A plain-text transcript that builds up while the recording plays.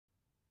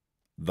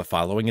The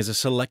following is a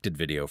selected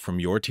video from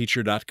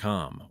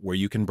YourTeacher.com, where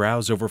you can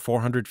browse over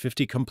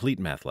 450 complete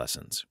math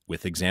lessons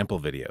with example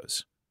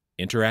videos,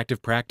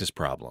 interactive practice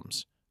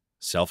problems,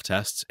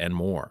 self-tests, and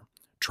more.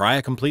 Try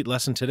a complete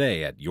lesson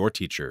today at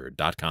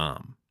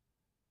YourTeacher.com.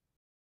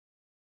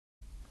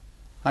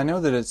 I know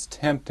that it's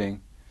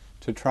tempting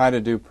to try to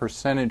do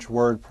percentage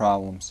word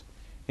problems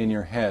in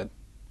your head,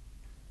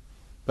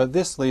 but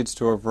this leads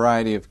to a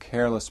variety of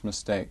careless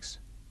mistakes.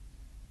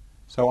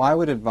 So I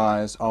would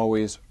advise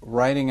always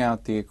writing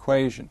out the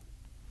equation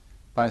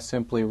by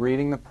simply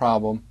reading the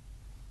problem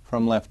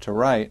from left to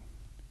right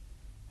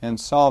and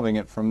solving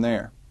it from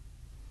there.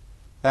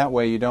 That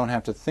way you don't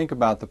have to think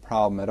about the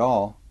problem at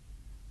all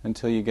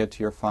until you get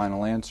to your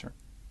final answer.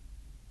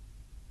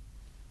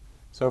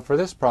 So for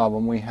this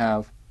problem we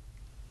have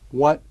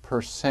what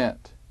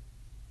percent?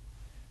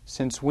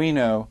 Since we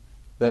know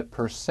that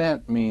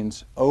percent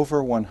means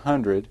over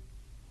 100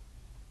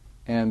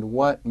 and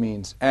what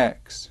means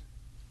x,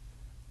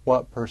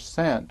 what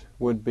percent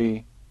would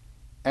be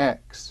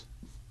x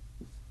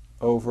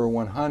over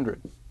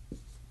 100?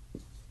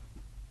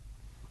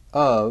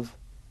 Of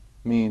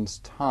means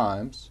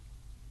times,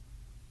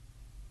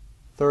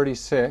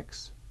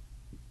 36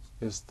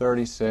 is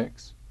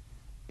 36,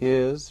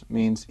 is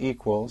means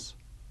equals,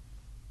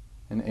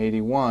 and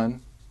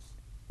 81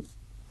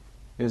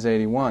 is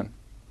 81.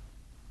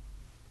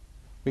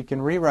 We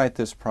can rewrite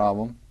this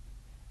problem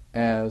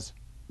as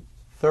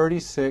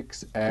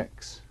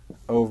 36x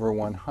over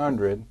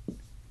 100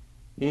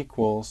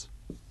 equals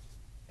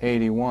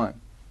 81.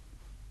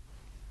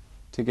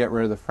 To get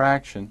rid of the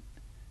fraction,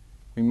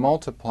 we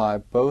multiply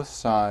both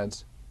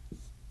sides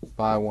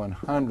by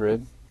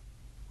 100,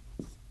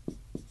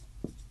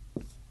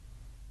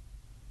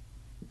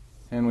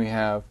 and we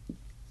have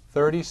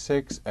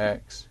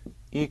 36x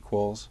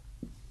equals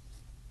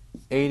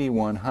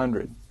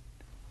 8100.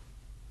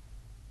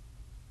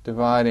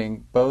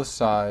 Dividing both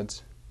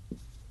sides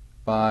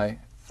by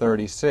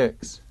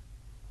 36.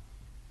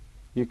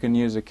 You can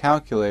use a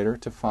calculator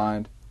to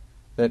find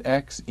that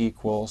x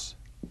equals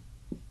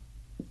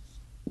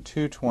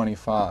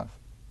 225.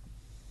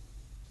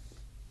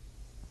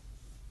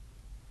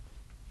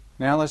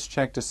 Now let's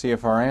check to see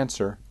if our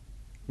answer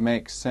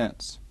makes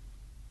sense.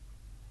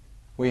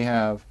 We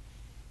have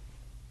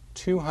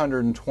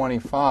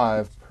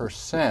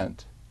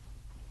 225%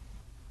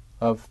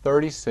 of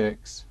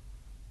 36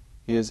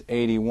 is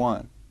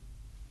 81.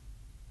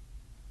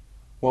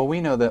 Well,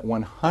 we know that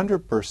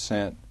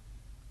 100%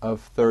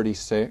 of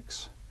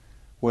 36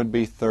 would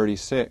be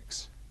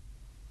 36.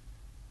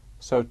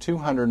 So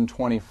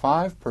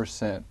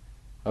 225%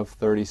 of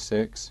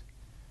 36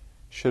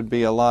 should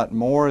be a lot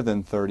more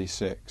than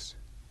 36.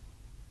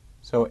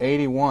 So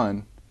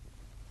 81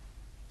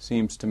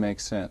 seems to make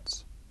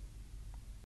sense.